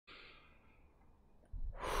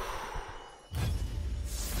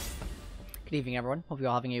Good evening, everyone. Hope you're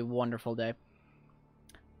all having a wonderful day.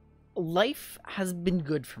 Life has been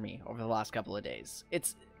good for me over the last couple of days.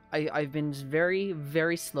 I've been very,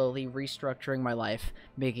 very slowly restructuring my life,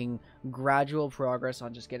 making gradual progress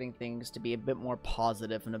on just getting things to be a bit more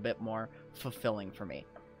positive and a bit more fulfilling for me.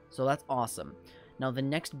 So that's awesome. Now, the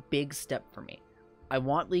next big step for me. I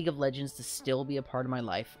want League of Legends to still be a part of my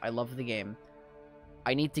life. I love the game.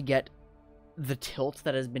 I need to get the tilt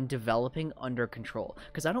that has been developing under control,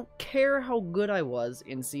 because I don't care how good I was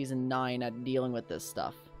in Season 9 at dealing with this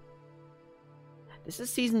stuff. This is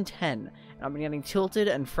Season 10, and I've been getting tilted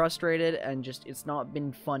and frustrated, and just, it's not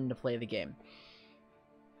been fun to play the game.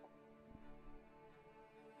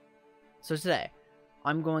 So today,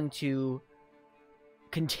 I'm going to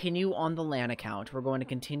continue on the LAN account. We're going to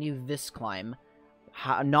continue this climb.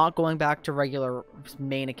 Not going back to regular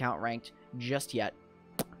main account ranked just yet.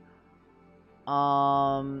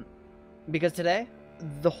 Because today,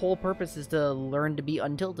 the whole purpose is to learn to be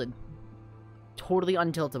untilted. Totally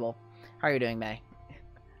untiltable. How are you doing, May?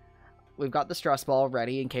 We've got the stress ball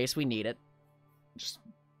ready in case we need it. Just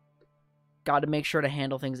got to make sure to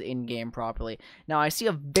handle things in-game properly. Now, I see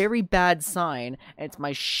a very bad sign, and it's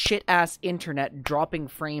my shit-ass internet dropping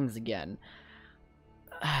frames again.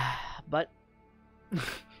 But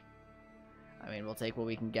I mean, we'll take what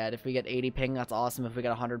we can get. If we get 80 ping, that's awesome. If we get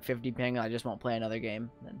 150 ping, I just won't play another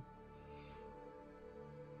game. Then.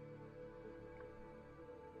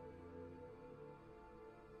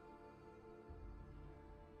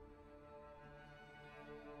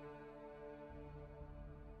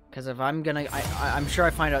 Because if I'm gonna... I'm sure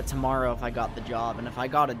I find out tomorrow if I got the job. And if I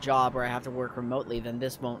got a job where I have to work remotely, then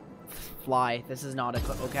this won't fly. This is not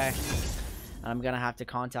okay. And I'm gonna have to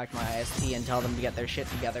contact my ISP and tell them to get their shit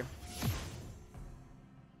together.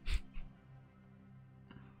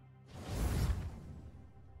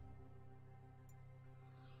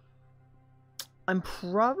 I'm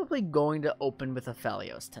probably going to open with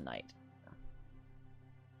Aphelios tonight.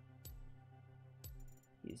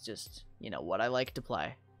 He's just, you know, what I like to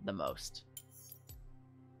play the most.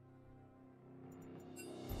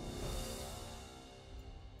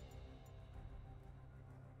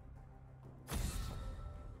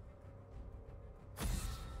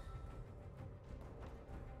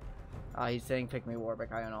 He's saying pick me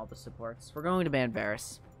Warwick. I own all the supports. We're going to ban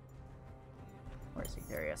Varus. Where is he?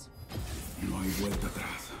 There he is. No hay vuelta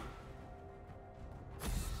atrás.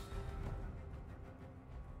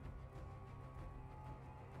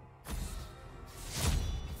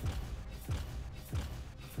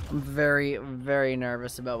 I'm very, very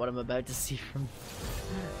nervous about what I'm about to see from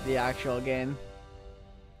the actual game.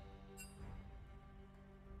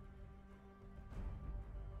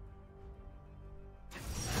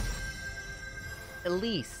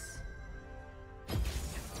 Elise.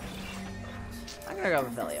 I'm gonna go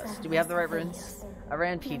with Aphelios. Do we have the right runes? I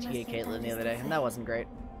ran PTA Caitlyn the other day, and that wasn't great.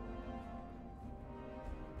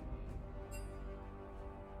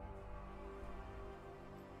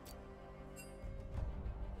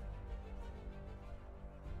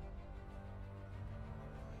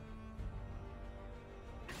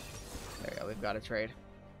 There we go, we've got a trade.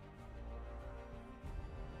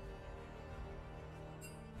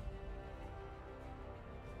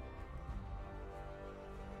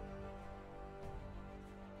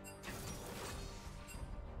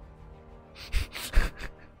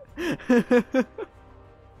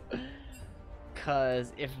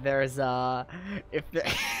 Cause if there's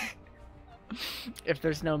if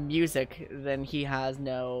there's no music, then he has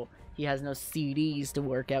no CDs to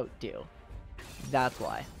work out to. That's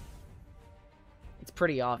why. It's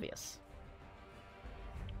pretty obvious.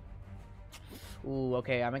 Ooh,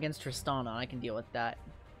 okay, I'm against Tristana. I can deal with that.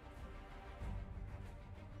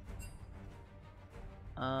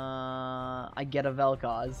 I get a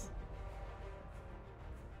Vel'Koz.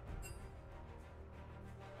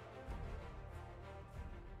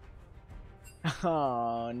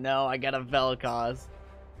 Oh no, I got a Vel'Koz.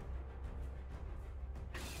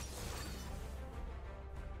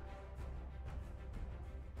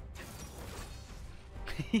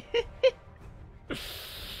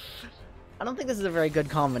 I don't think this is a very good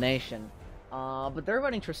combination. But they're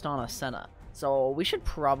running Tristana Senna, so we should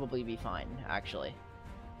probably be fine, actually.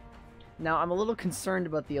 Now, I'm a little concerned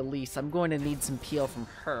about the Elise. I'm going to need some peel from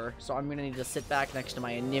her, so I'm going to need to sit back next to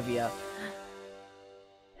my Anivia.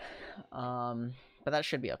 But that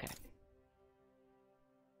should be okay.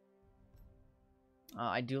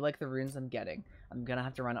 I do like the runes I'm getting. I'm gonna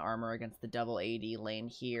have to run armor against the double AD lane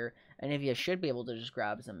here. Anivia should be able to just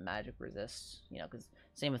grab some magic resist, you know, because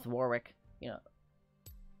same with Warwick, you know.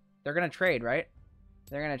 They're gonna trade, right?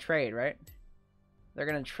 They're gonna trade, right? They're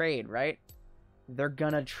gonna trade, right? They're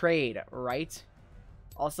gonna trade, right?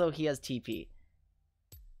 Also, he has TP.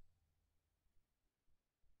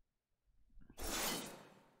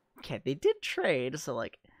 Okay, they did trade, so,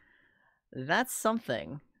 like, that's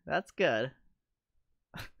something. That's good.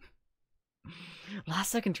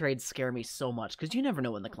 Last second trades scare me so much, because you never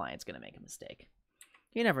know when the client's gonna make a mistake.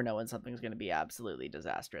 You never know when something's gonna be absolutely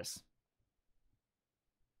disastrous.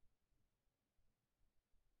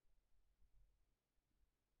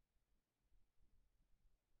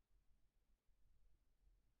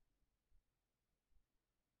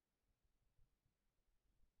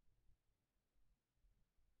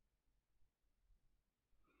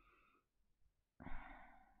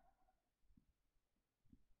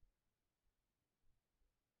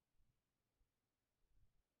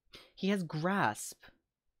 He has grasp.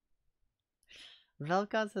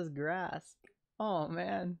 Vel'Koz has grasp. Oh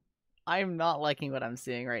man. I'm not liking what I'm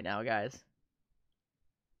seeing right now, guys.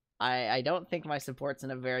 I don't think my support's in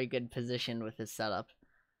a very good position with his setup.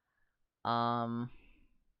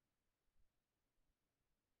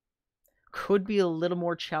 Could be a little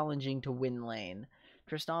more challenging to win lane.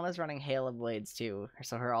 Tristana's running Hail of Blades too,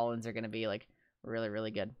 so her all-ins are gonna be like really, really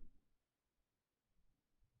good.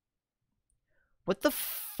 What the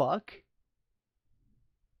fuck?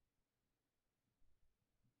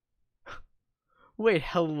 Wait,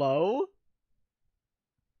 hello?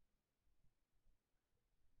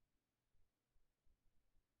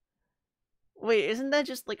 Wait, isn't that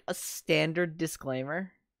just like a standard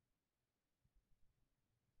disclaimer?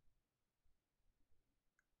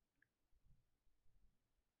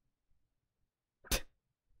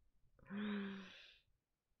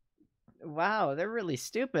 Wow, they're really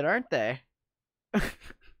stupid, aren't they?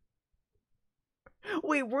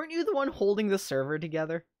 Wait, weren't you the one holding the server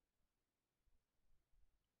together?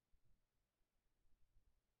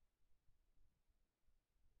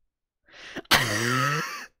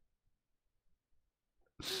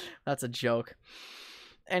 That's a joke.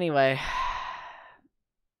 Anyway.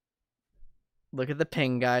 Look at the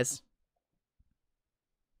ping, guys.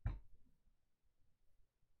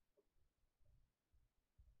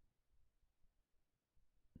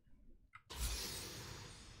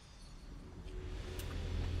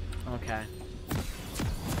 Okay.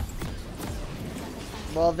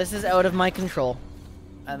 Well, this is out of my control.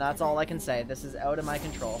 And that's all I can say. This is out of my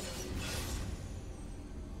control.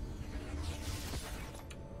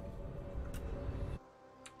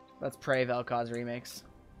 Let's pray Vel'Koz remix.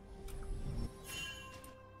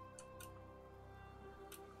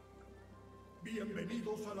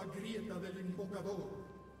 Bienvenidos a la grieta del invocador.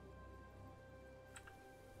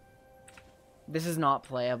 This is not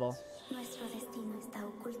playable. Nuestro destino está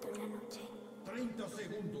oculto en la noche. 30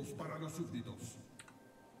 segundos para los súbditos.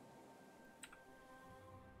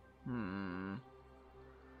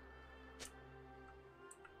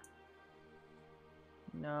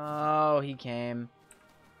 No, he came.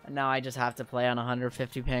 And now I just have to play on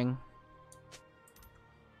 150 ping.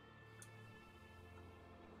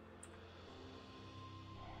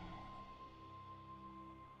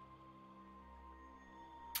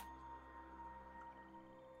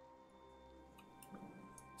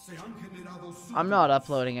 I'm not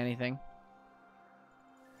uploading anything.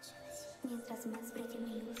 Mientras más brille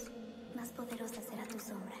mi luz, más poderosa será tu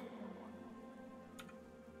sombra.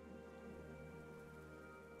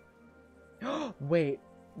 Wait,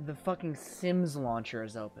 the fucking Sims launcher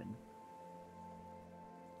is open.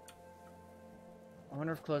 I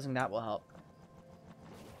wonder if closing that will help.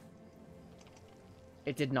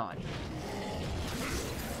 It did not.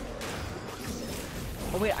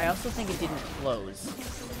 Oh wait, I also think it didn't close.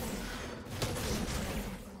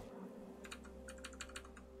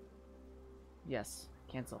 Yes,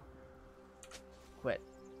 cancel. Quit.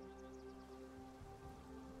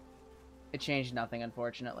 It changed nothing,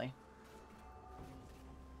 unfortunately.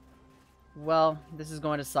 Well, this is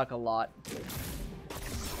going to suck a lot.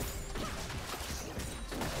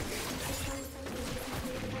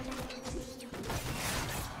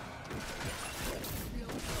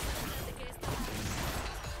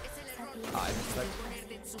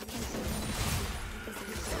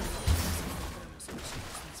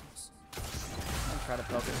 I'll try to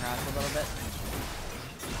poke and harass a little bit.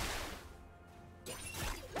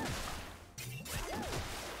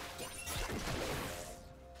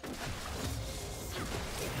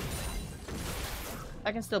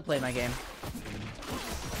 I can still play my game.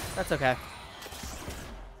 That's okay.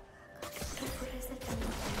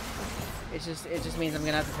 It just means I'm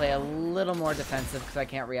gonna have to play a little more defensive because I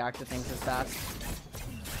can't react to things as fast.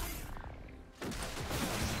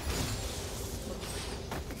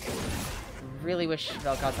 Really wish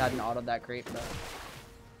Vel'Koz hadn't autoed that creep, but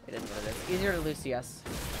It is what it is. Easier to lose CS.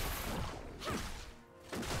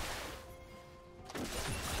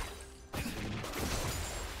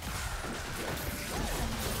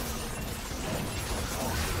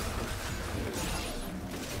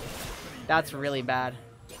 That's really bad.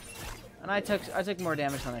 And I took more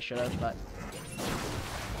damage than I should have, but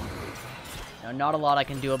not a lot I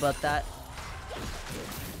can do about that.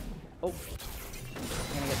 Oh,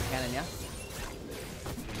 I'm gonna get the cannon, yeah.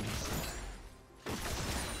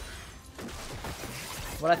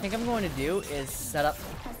 What I think I'm going to do is set up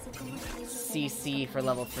CC for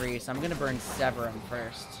level 3, so I'm gonna burn Severum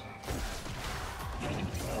first. Take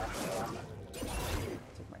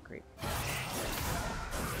my creep.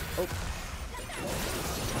 Oh.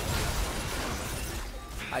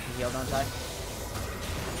 I have to heal, don't I?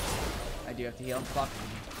 I do have to heal. Fuck.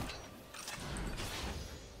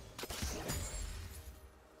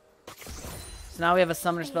 So now we have a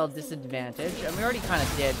summoner spell disadvantage, and we already kind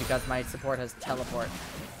of did because my support has teleport.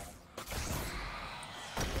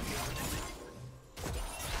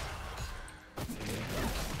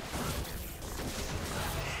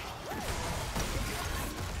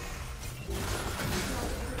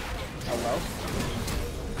 Hello?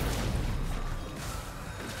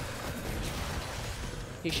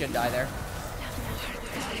 He should die there.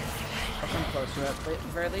 I'll come close to it, at the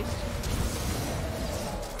very least.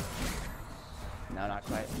 No, not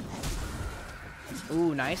quite.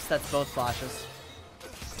 Ooh, nice. That's both flashes.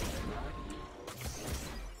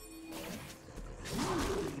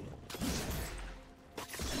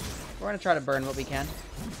 We're gonna try to burn what we can.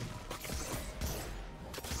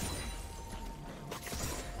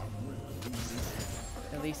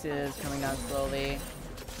 Elise is coming down slowly.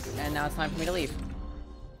 And now it's time for me to leave.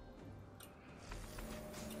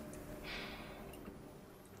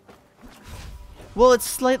 Well, it's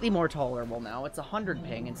slightly more tolerable now. It's 100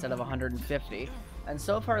 ping instead of 150. And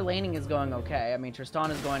so far, laning is going okay. I mean,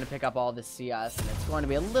 Tristan is going to pick up all this CS, and it's going to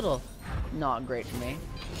be a little not great for me.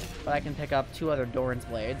 But I can pick up 2 other Doran's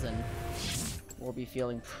Blades, and we'll be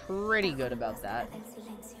feeling pretty good about that.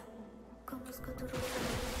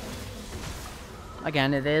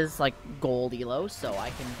 Again, it is, like, gold elo, so I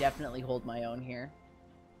can definitely hold my own here.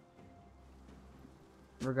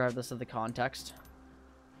 Regardless of the context.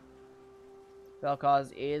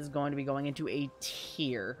 Vel'Koz is going to be going into a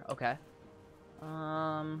tier. Okay.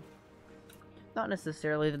 Not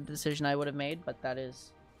necessarily the decision I would have made, but that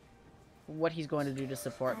is what he's going to do to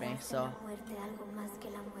support me, so...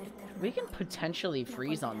 We can potentially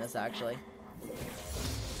freeze on this, actually.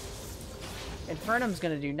 Infernum's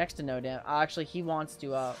going to do next to no damage. Actually, he wants to,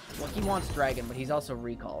 well, he wants Dragon, but he's also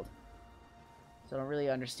recalled. So I don't really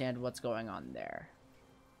understand what's going on there.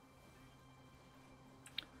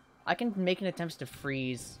 I can make an attempt to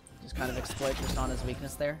freeze, just kind of exploit Tristana's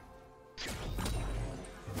weakness there.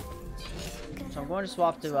 So I'm going to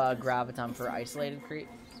swap to Graviton for isolated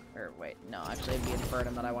creeps. Or wait, no, actually it'd be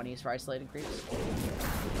Infernum that I want to use for isolated creeps.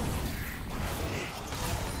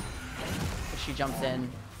 If she jumps in.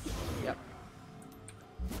 Yep.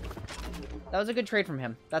 That was a good trade from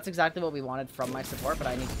him. That's exactly what we wanted from my support, but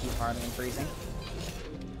I need to keep farming and freezing.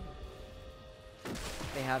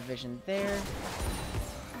 They have vision there.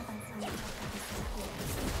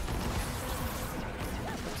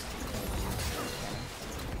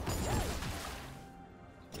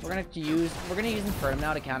 We're gonna use Infernum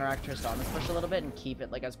now to counteract Tristana's push a little bit and keep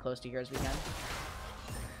it like as close to here as we can.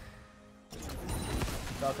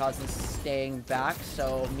 Vel'Koz is staying back,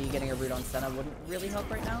 so me getting a root on Senna wouldn't really help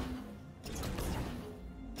right now.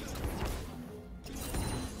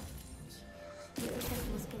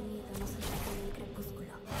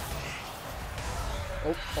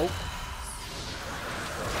 Oh, oh.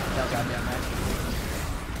 No, goddamn right.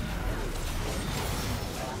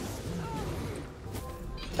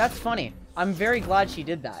 That's funny. I'm very glad she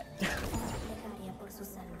did that.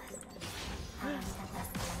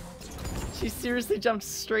 She seriously jumped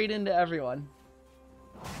straight into everyone.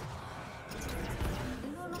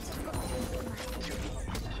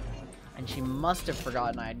 And she must have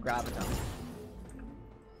forgotten I had Graviton.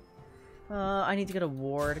 I need to get a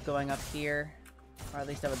ward going up here. Or at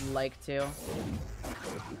least I would like to.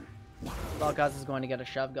 Vel'Koz is going to get a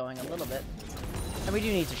shove going a little bit. And we do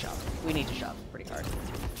need to shove. We need to shove pretty hard.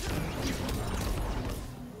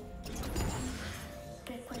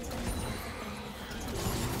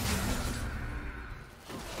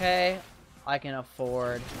 Okay, I can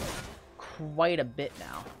afford quite a bit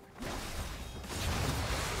now.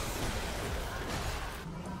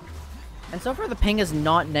 And so far the ping is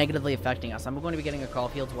not negatively affecting us. I'm going to be getting a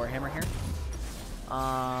Caulfield's Warhammer here.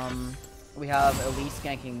 We have Elise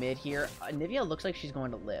ganking mid here. Nivea looks like she's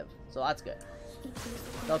going to live, so that's good.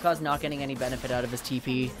 Vel'Koz not getting any benefit out of his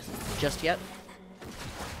TP just yet.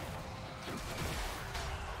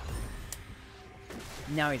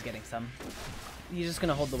 Now he's getting some. He's just going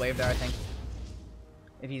to hold the wave there, I think.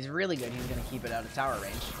 If he's really good, he's going to keep it out of tower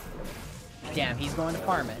range. Damn, he's going to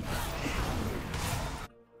farm it.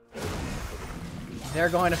 They're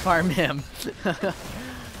going to farm him.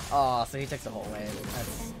 Oh, so he took the whole wave.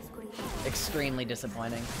 That's extremely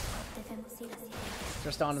disappointing.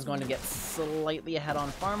 Tristana is going to get slightly ahead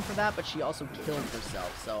on farm for that, but she also killed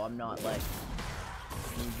herself, so I'm not, like,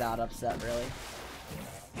 that upset, really.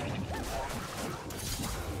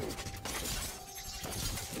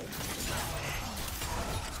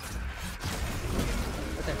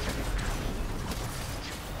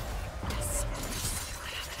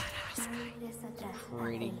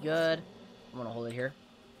 Pretty good. I'm gonna hold it here.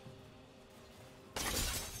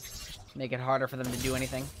 Make it harder for them to do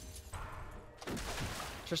anything.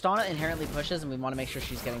 Tristana inherently pushes, and we want to make sure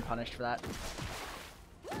she's getting punished for that.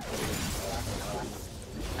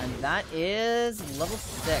 And that is level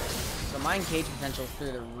 6. So my engage potential is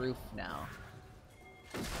through the roof now.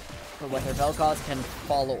 But whether Vel'Koz can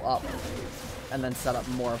follow up and then set up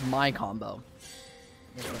more of my combo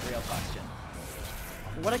is the real question.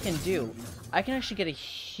 What I can do, I can actually get a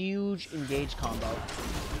huge engage combo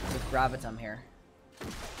with Gravitum here.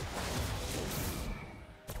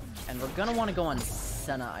 And we're gonna want to go on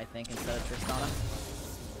Senna, I think, instead of Tristana.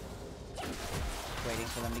 Waiting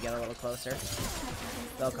for them to get a little closer.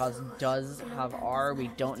 Vel'Koz does have R. We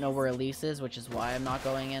don't know where Elise is, which is why I'm not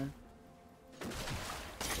going in.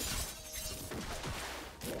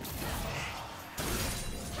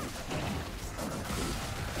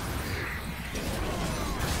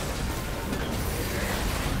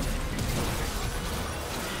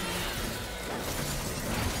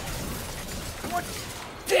 What?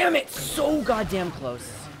 Damn it! So goddamn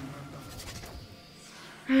close.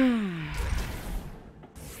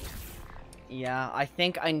 Yeah, I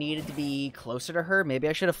think I needed to be closer to her. Maybe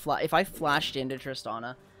I should have if I flashed into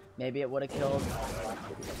Tristana, maybe it would have killed.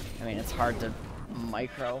 I mean, it's hard to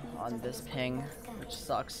micro on this ping, which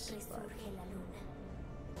sucks.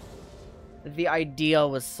 But the idea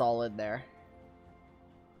was solid there.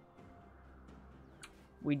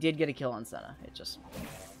 We did get a kill on Senna. It just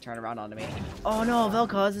turned around onto me. Oh no,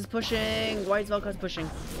 Vel'Koz is pushing! Why is Vel'Koz pushing?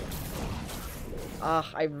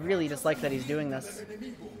 I really dislike that he's doing this.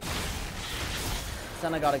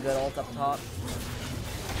 Senna got a good ult up top.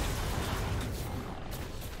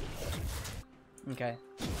 Okay.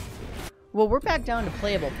 Well, we're back down to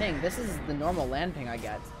playable ping. This is the normal LAN ping I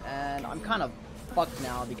get. And I'm kind of fucked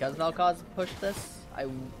now because Vel'Koz pushed this. I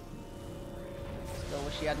still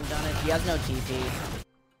wish he hadn't done it. He has no TP.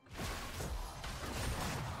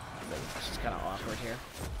 It's just kind of awkward here.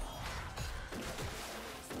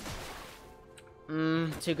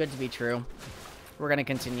 Too good to be true. We're gonna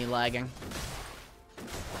continue lagging.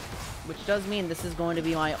 Which does mean this is going to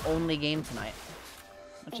be my only game tonight.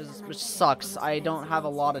 Which sucks. I don't have a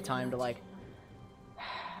lot of time to, like...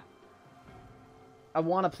 I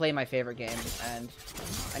want to play my favorite game, and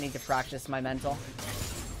I need to practice my mental.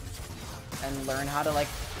 And learn how to, like,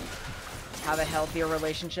 have a healthier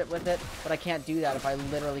relationship with it. But I can't do that if I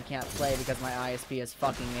literally can't play because my ISP is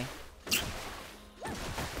fucking me.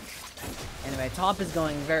 Anyway, top is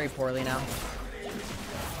going very poorly now.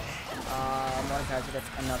 Mordekaiser gets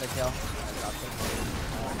another kill.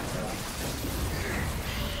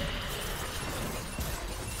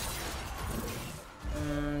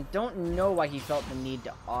 Don't know why he felt the need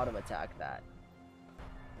to auto-attack that.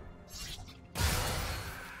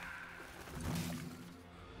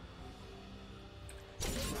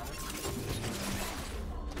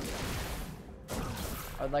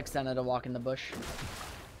 I would like Senna to walk in the bush.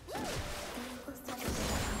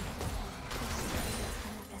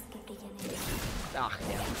 Ah,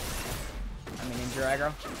 damn. I mean, injure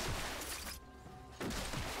aggro.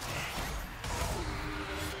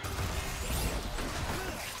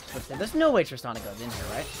 But there's no way Tristana goes in here,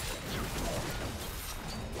 right?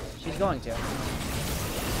 She's going to.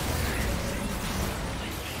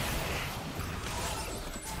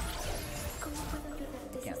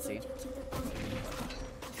 Can't see.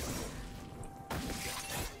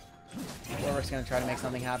 Warwick's gonna try to make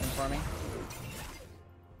something happen for me.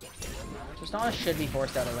 Tristana should be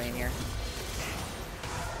forced out of lane here.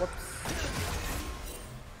 Whoops.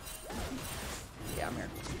 Yeah, I'm here.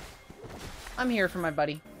 I'm here for my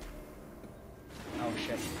buddy. Oh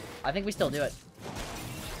shit. I think we still do it.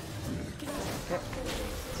 Okay.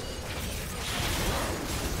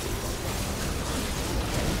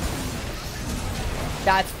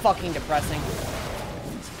 That's fucking depressing.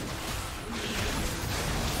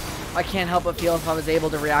 I can't help but feel if I was able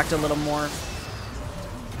to react a little more.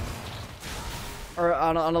 Or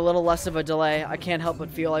on a little less of a delay, I can't help but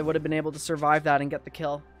feel I would have been able to survive that and get the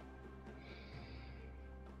kill.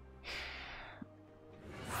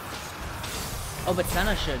 Oh, but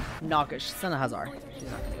Senna should knock it. Senna has R. She's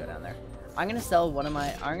not gonna go down there. I'm gonna sell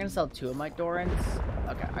two of my Dorans.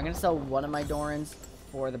 Okay, I'm gonna sell one of my Dorans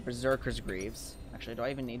for the Berserker's Greaves. Actually, do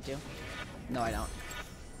I even need to? No, I don't.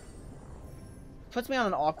 Puts me on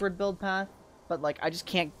an awkward build path, but like I just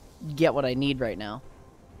can't get what I need right now.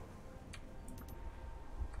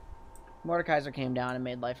 Mordekaiser came down and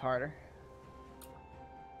made life harder.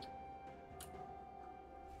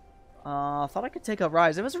 Thought I could take a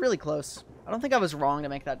Rise. It was really close. I don't think I was wrong to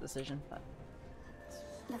make that decision. But...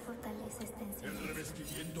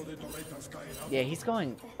 yeah, he's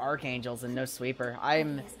going Archangels and no Sweeper.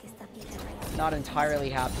 I'm not entirely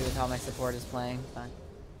happy with how my support is playing, but...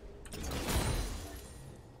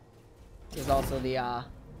 there's also the,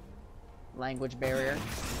 language barrier.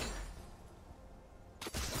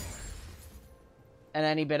 And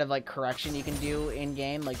any bit of, like, correction you can do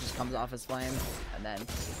in-game, like, just comes off as flame. And then,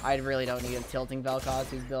 I really don't need a tilting Vel'Koz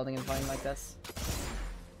who's building and playing like this.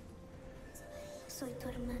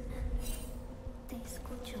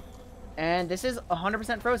 And this is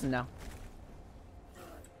 100% frozen now.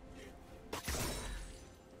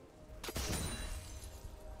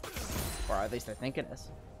 Or at least I think it is.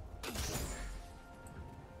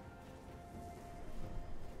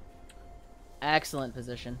 Excellent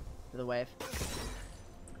position for the wave.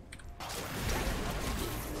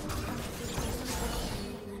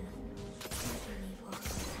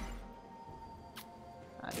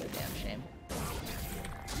 That's a damn shame.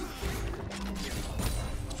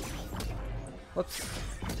 Whoops.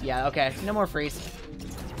 Yeah, okay. No more freeze.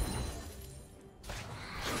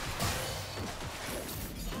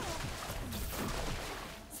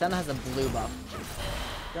 Senna has a blue buff.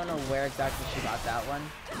 Don't know where exactly she got that one.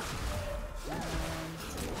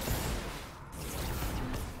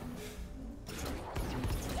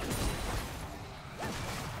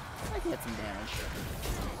 I can get some damage.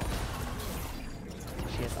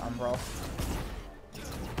 She has Umbral.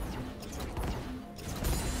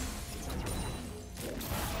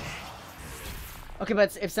 Okay,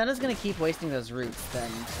 but if Senna's gonna keep wasting those roots,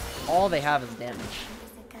 then all they have is damage.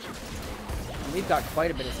 And we've got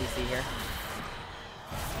quite a bit of CC here.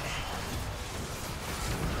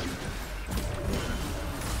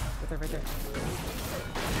 Right there.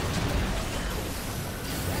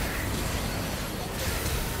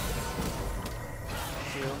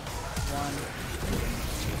 2,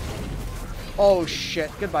 1. Oh shit.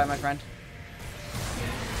 Goodbye, my friend.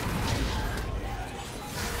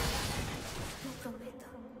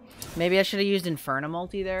 Maybe I should have used Inferno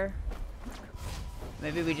multi there.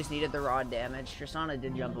 Maybe we just needed the raw damage. Tristana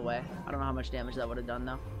did jump away. I don't know how much damage that would have done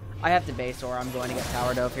though. I have to base or I'm going to get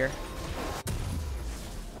Tower Dove here.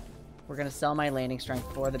 We're gonna sell my laning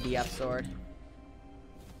strength for the BF sword.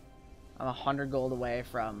 I'm 100 gold away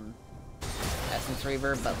from Essence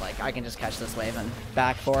Reaver, but like I can just catch this wave and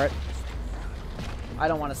back for it. I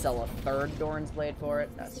don't want to sell a third Doran's Blade for it.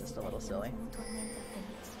 That's just a little silly.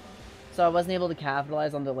 So I wasn't able to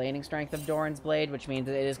capitalize on the laning strength of Doran's Blade, which means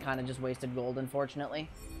that it is kind of just wasted gold, unfortunately.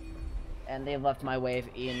 And they've left my wave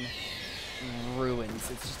in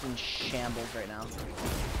ruins. It's just in shambles right now.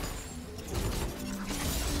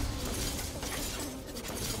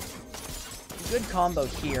 Good combo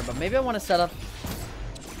here, but maybe I want to set up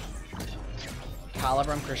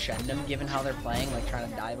Calibrum Crescendum, given how they're playing, like trying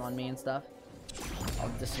to dive on me and stuff. I'll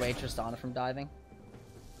dissuade Tristana from diving.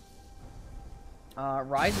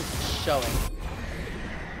 Rise is showing.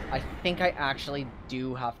 I think I actually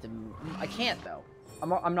do have to move. I can't, though.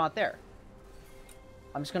 I'm not there.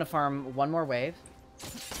 I'm just going to farm one more wave.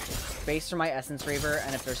 Base for my Essence Reaver,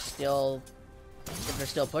 and if they're still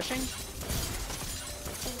pushing...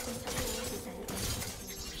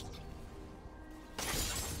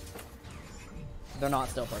 they're not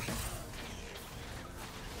still pushing.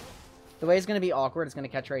 The way it's going to be awkward, it's going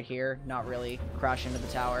to catch right here, not really crash into the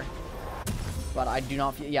tower. But I do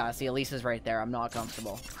not feel... yeah, see, Elisa's right there. I'm not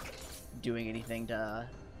comfortable doing anything to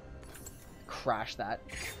crash that.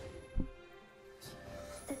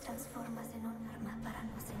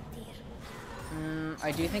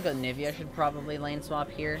 I do think Anivia should probably lane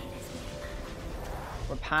swap here.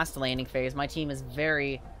 We're past the laning phase. My team is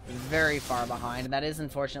very, very far behind, and that is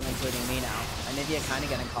unfortunately including me now. Anivia kind of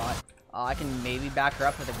getting caught. I can maybe back her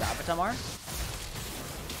up with a Gravitamar.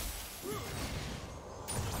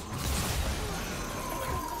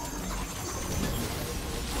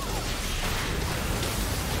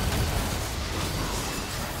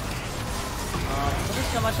 There's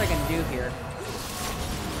so much I can do here.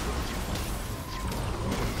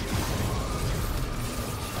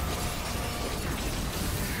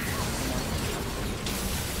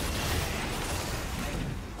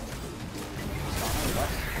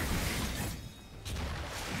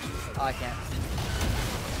 Oh, I can't.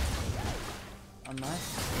 Unless...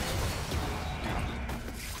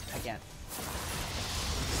 I can't.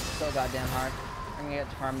 So goddamn hard. I'm gonna get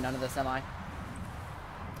to farm none of this, am I?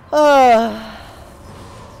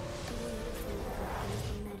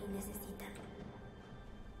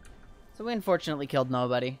 So we unfortunately killed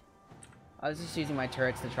nobody. I was just using my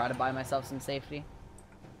turrets to try to buy myself some safety.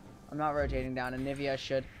 I'm not rotating down, and Nivea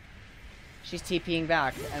should. She's TPing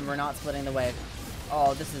back, and we're not splitting the wave.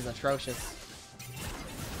 Oh, this is atrocious.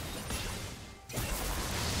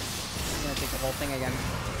 I'm gonna take the whole thing again.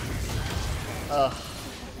 Ugh.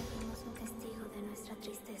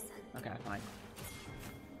 Okay, fine.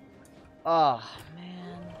 Oh,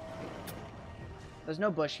 man. There's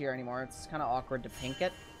no bush here anymore. It's kind of awkward to pink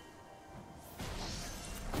it.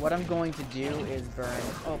 What I'm going to do is burn...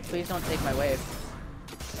 Oh, please don't take my wave.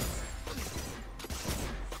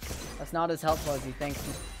 That's not as helpful as you think.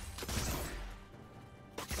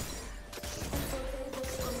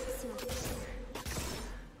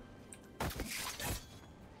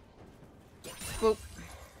 Boop.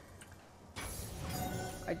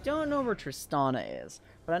 I don't know where Tristana is,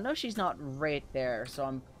 but I know she's not right there, so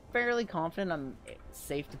I'm fairly confident I'm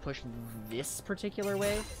safe to push this particular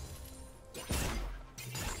wave.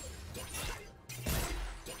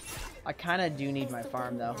 I kind of do need my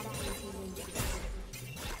farm, though.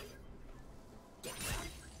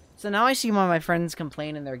 So now I see why my friends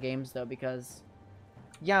complain in their games, though, because...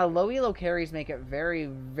 Yeah, low elo carries make it very,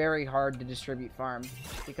 very hard to distribute farm.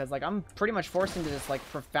 Because, like, I'm pretty much forced into this, like,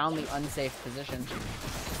 profoundly unsafe position.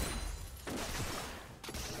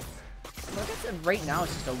 Like I said, right now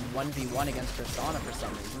it's just a 1v1 against Tristana for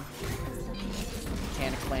some reason.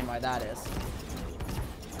 Can't explain why that is.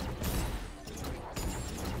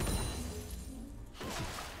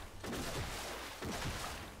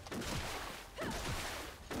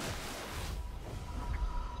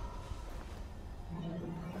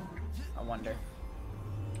 I wonder.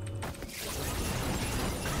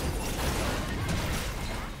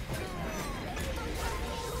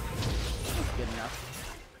 That's good enough.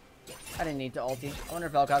 I didn't need to ulti. I wonder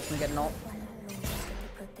if Vel'Koz can get an ult.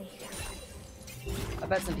 I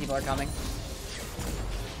bet some people are coming.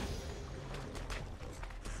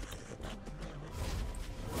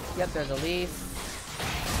 Yep, there's Elise.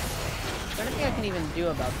 Is there anything I can even do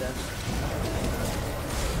about this?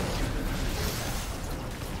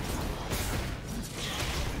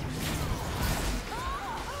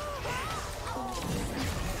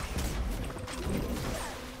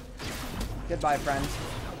 Goodbye, friends.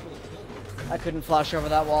 I couldn't flash over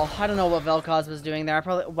that wall. I don't know what Vel'Koz was doing there. I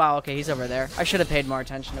probably... Wow, okay, he's over there. I should have paid more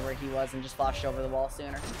attention to where he was and just flashed over the wall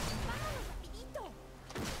sooner.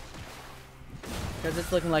 Because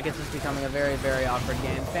it's looking like it's just becoming a very, very awkward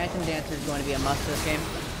game. Phantom Dancer is going to be a must this game.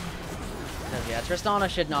 Because, yeah, Tristana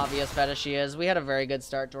should not be as fed as she is. We had a very good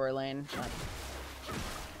start to our lane. But...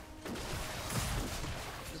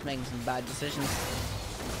 just making some bad decisions.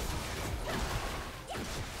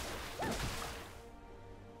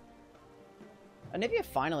 Anivia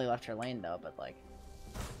finally left her lane, though, but, like...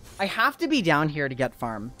 I have to be down here to get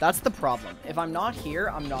farm. That's the problem. If I'm not here,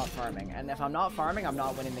 I'm not farming. And if I'm not farming, I'm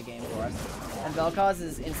not winning the game for us. And Vel'Koz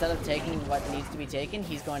is, instead of taking what needs to be taken,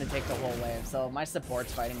 he's going to take the whole wave. So my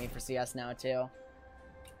support's fighting me for CS now, too.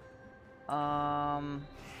 I'm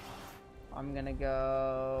gonna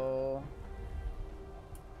go...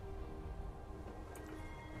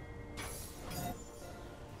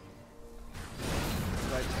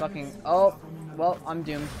 Like, fucking... Oh! Well, I'm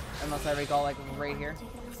doomed. Unless I recall, like, right here.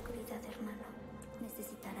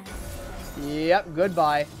 Yep,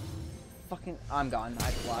 goodbye. Fucking... I'm gone.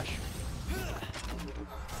 I flush.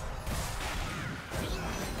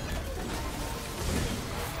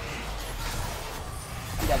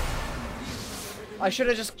 I'm dead. I should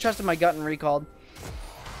have just trusted my gut and recalled.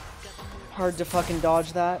 Hard to fucking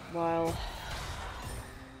dodge that while...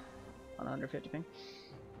 on 150 ping.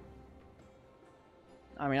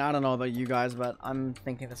 I mean, I don't know about you guys, but I'm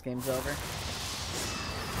thinking this game's over.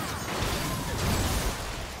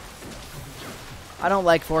 I don't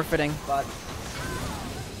like forfeiting, but...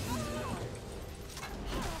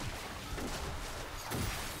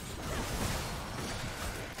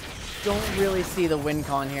 don't really see the win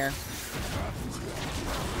con here.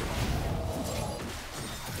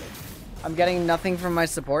 I'm getting nothing from my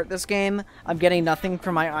support this game. I'm getting nothing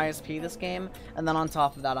from my ISP this game. And then on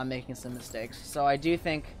top of that, I'm making some mistakes. So I do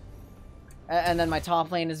think And then my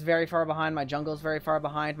top lane is very far behind. My jungle is very far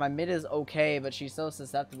behind. My mid is okay, but she's so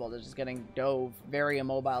susceptible to just getting dove. Very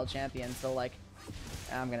immobile champion. So, like,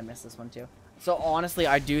 I'm going to miss this one, too. So, honestly,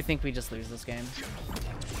 I do think we just lose this game.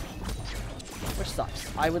 Which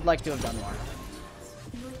sucks. I would like to have done more.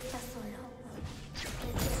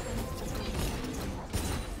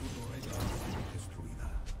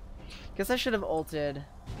 Guess I should have ulted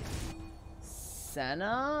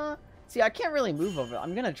Senna? See, I can't really move over.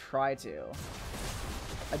 I'm gonna try to.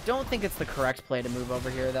 I don't think it's the correct play to move over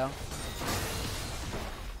here, though.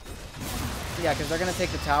 Yeah, because they're gonna take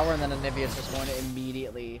the tower, and then Anivia's just going to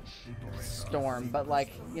immediately storm. But,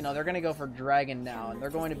 like, you know, they're gonna go for Dragon now, and they're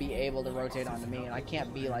going to be able to rotate onto me, and I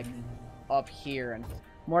can't be, like, up here. And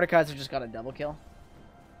Mordekaiser just got a double kill.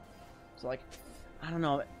 So, like, I don't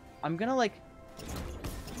know. I'm gonna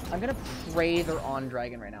pray they're on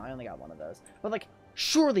Dragon right now. I only got one of those. But, like,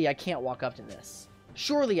 surely I can't walk up to this.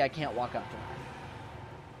 Surely I can't walk up to that.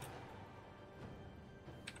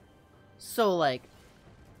 So, like,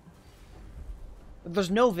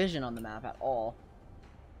 there's no vision on the map at all.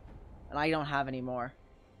 And I don't have any more.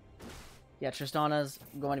 Yeah, Tristana's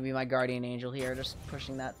going to be my guardian angel here, just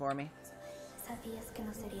pushing that for me.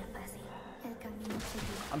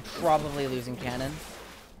 I'm probably losing cannon.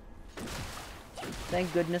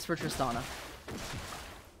 Thank goodness for Tristana.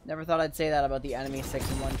 Never thought I'd say that about the enemy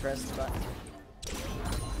 6-1 Trist, but...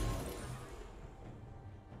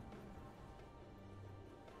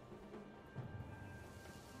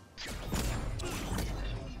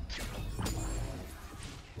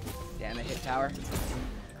 Damn it, hit tower.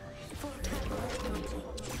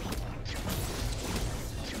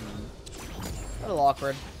 A little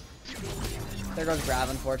awkward. There goes Grav,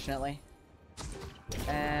 unfortunately.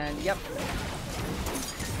 And, yep.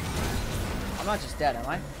 I'm not just dead, am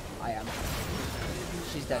I? I am.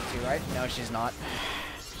 She's dead too, right? No, she's not.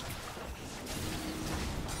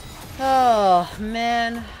 Oh,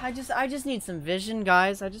 man. I just need some vision,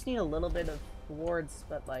 guys. I just need a little bit of wards,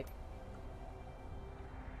 but, like...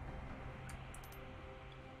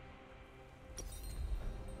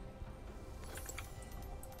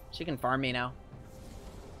 She can farm me now.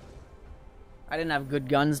 I didn't have good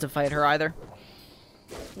guns to fight her either.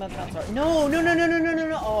 No, no, no, no, no, no, no,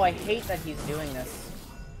 no. Oh, I hate that he's doing this.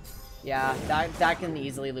 Yeah, that can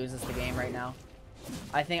easily lose us the game right now.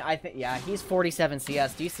 I think, yeah, he's 47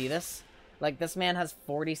 CS. Do you see this? Like, this man has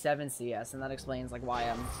 47 CS, and that explains, like, why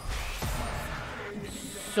I'm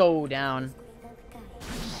so down.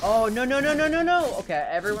 Oh, no, no, no, no, no, no. Okay,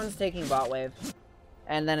 everyone's taking bot wave.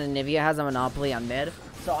 And then Anivia has a monopoly on mid.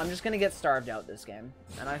 So I'm just going to get starved out this game.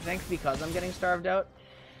 And I think because I'm getting starved out,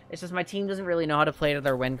 it's just my team doesn't really know how to play to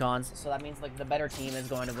their win cons. So that means, like, the better team is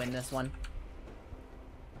going to win this one.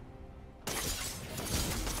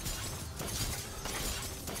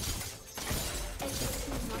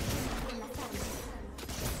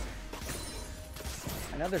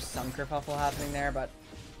 I know there's some kerfuffle happening there, but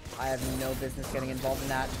I have no business getting involved in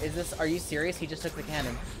that. Is this... Are you serious? He just took the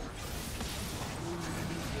cannon.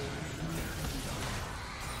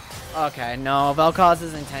 Okay, no, Vel'Koz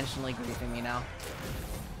is intentionally griefing me now.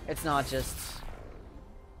 It's not just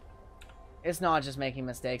making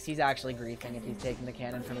mistakes. He's actually griefing if he's taking the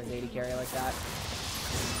cannon from his AD carry like that.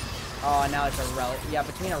 Oh, and now it's Aurelia. Yeah,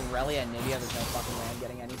 between Aurelia and Nivea, there's no fucking way I'm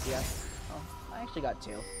getting any CS. Oh, I actually got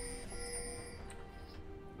 2.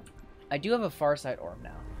 I do have a Farsight orb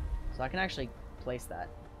now, so I can actually place that.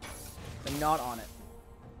 But not on it.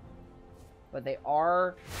 But they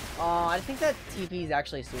are... I think that TP is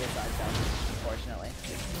actually suicide zone, unfortunately.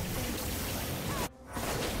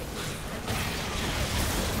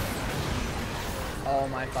 Oh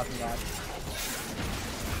my fucking god.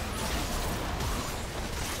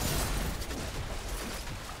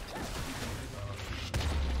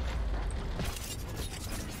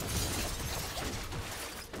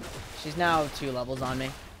 She's now 2 levels on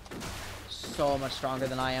me. So much stronger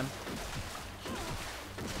than I am.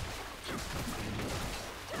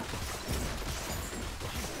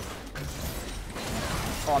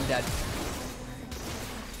 Oh, I'm dead.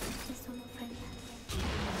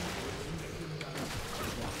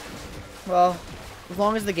 Well, as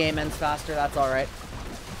long as the game ends faster, that's alright.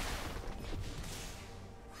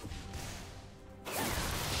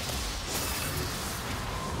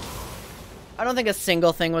 I don't think a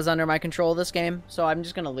single thing was under my control this game, so I'm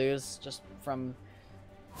just gonna lose just from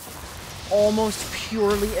almost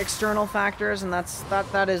purely external factors, and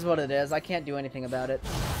that is what it is. I can't do anything about it.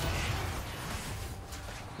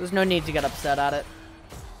 There's no need to get upset at it.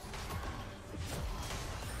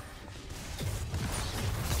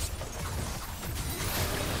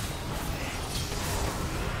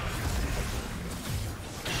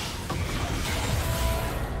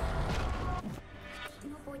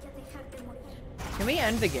 Can we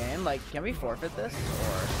end the game? Like, can we forfeit this?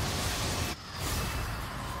 Or...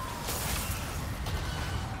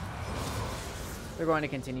 They're going to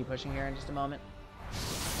continue pushing here in just a moment.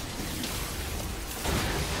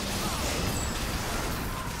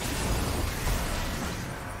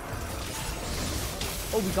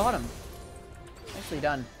 Oh, we got him. Nicely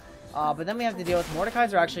done. But then we have to deal with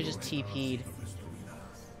Mordecai's are actually just TP'd.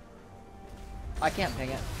 I can't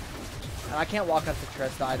ping it. And I can't walk up to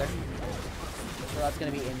Trist either. So that's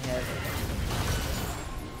going to be in his.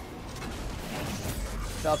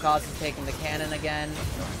 Vel'Koz is taking the cannon again.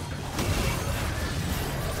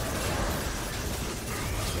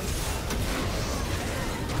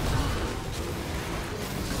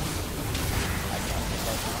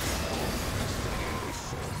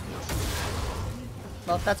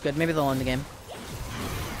 Well, that's good. Maybe they'll win the game.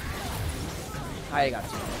 I got you.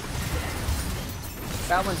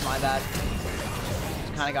 That one's my bad.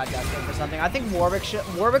 Just kind of got desperate for something. I think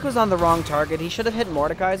Warwick was on the wrong target. He should have hit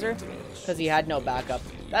Mordekaiser because he had no backup.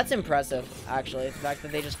 That's impressive, actually, the fact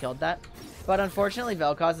that they just killed that. But unfortunately,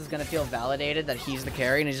 Vel'Koz is going to feel validated that he's the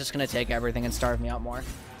carry, and he's just going to take everything and starve me out more.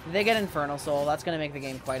 If they get Infernal Soul, that's going to make the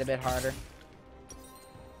game quite a bit harder.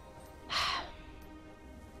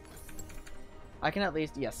 I can at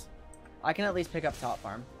least, yes. I can at least pick up top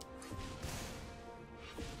farm.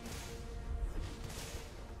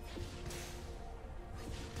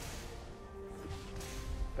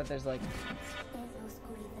 But there's like...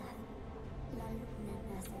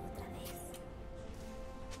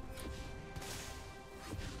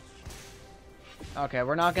 Okay,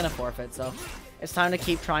 we're not gonna forfeit, so it's time to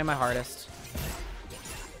keep trying my hardest.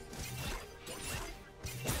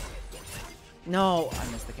 No,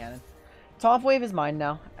 I missed the cannon. Top wave is mine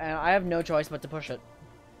now, and I have no choice but to push it.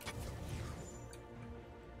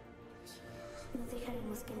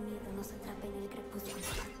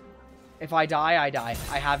 If I die, I die.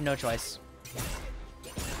 I have no choice.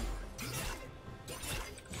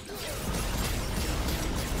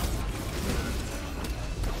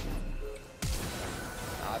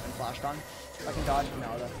 I've been flashed on. If I can dodge,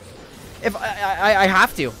 no though. If I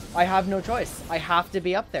have to. I have no choice. I have to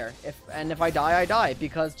be up there. And if I die, I die.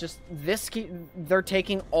 Because just this they're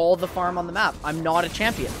taking all the farm on the map. I'm not a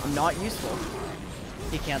champion. I'm not useful.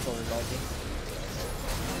 He canceled his ulti.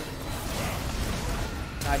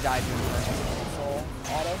 I died to him. Soul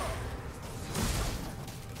auto.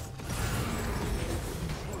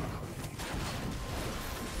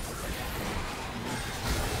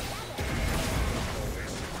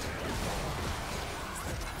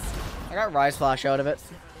 I got Rise Flash out of it.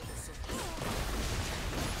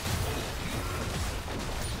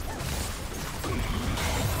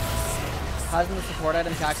 Hasn't the support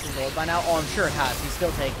item taxed his gold by now? Oh, I'm sure it has. He's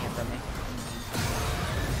still taking it from me.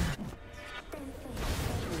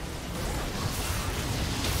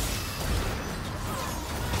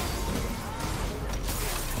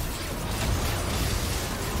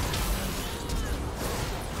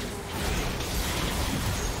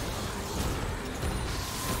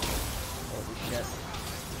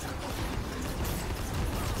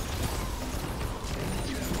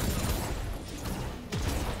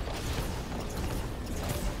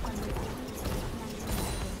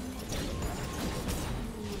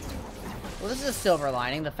 Well, this is a silver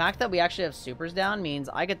lining. The fact that we actually have supers down means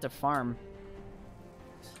I get to farm.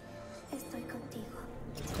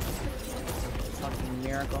 Fucking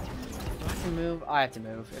miracle. Do I have to move? I have to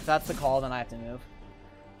move. If that's the call, then I have to move.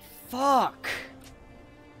 Fuck!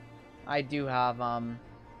 I do have, I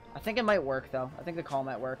think it might work, though. I think the call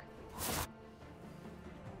might work.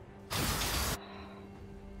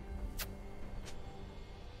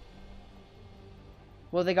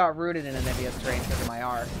 Well, they got rooted in Anivia's terrain because of my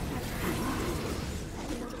R.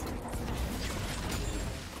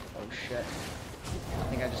 Oh shit. I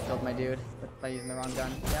think I just killed my dude by using the wrong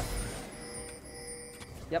gun. Yep.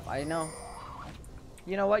 Yep, I know.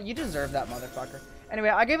 You know what? You deserve that, motherfucker. Anyway,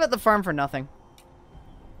 I gave up the farm for nothing.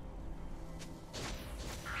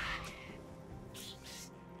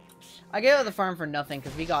 I gave up the farm for nothing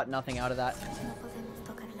because we got nothing out of that.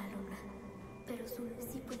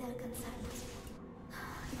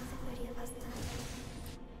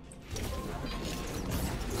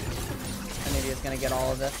 Anivia's gonna get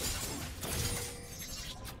all of this.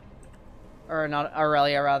 Or not,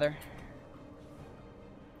 Aurelia rather.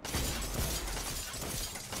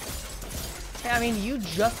 Hey, I mean, you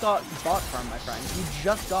just got bot farm, my friend. You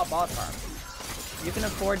just got bot farm. You can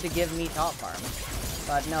afford to give me top farm.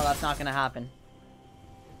 But no, that's not gonna happen.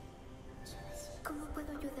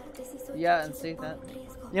 Yeah, and see that.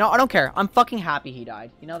 You know, I don't care. I'm fucking happy he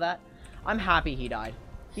died. You know that? I'm happy he died.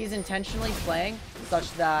 He's intentionally playing such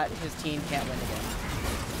that his team can't win the game.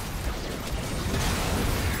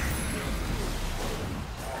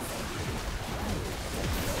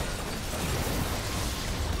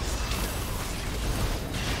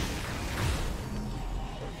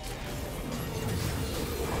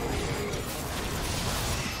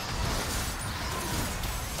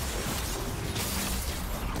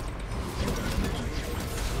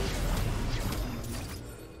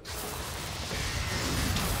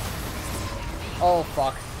 Oh,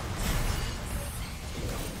 fuck.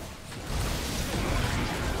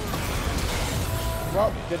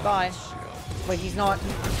 Well, goodbye. Wait, he's not...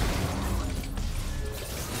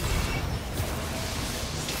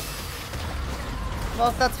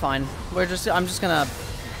 Well, that's fine. I'm just gonna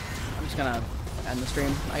end the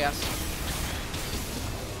stream, I guess.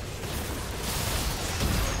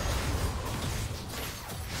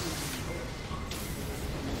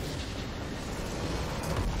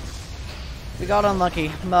 We got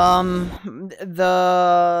unlucky.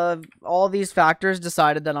 All these factors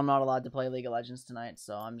decided that I'm not allowed to play League of Legends tonight,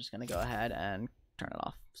 so I'm just gonna go ahead and turn it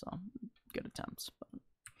off. So, good attempts. But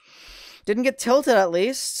didn't get tilted, at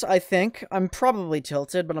least, I think. I'm probably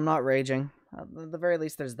tilted, but I'm not raging. At the very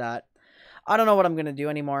least, there's that. I don't know what I'm gonna do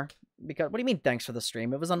anymore. Because, what do you mean, thanks for the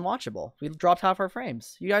stream? It was unwatchable. We dropped half our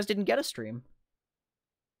frames. You guys didn't get a stream.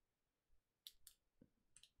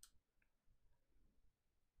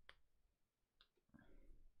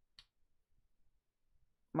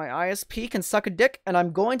 My ISP can suck a dick, and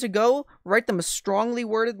I'm going to go write them a strongly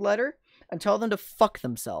worded letter and tell them to fuck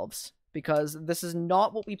themselves. Because this is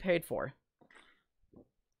not what we paid for.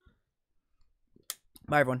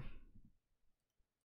 Bye, everyone.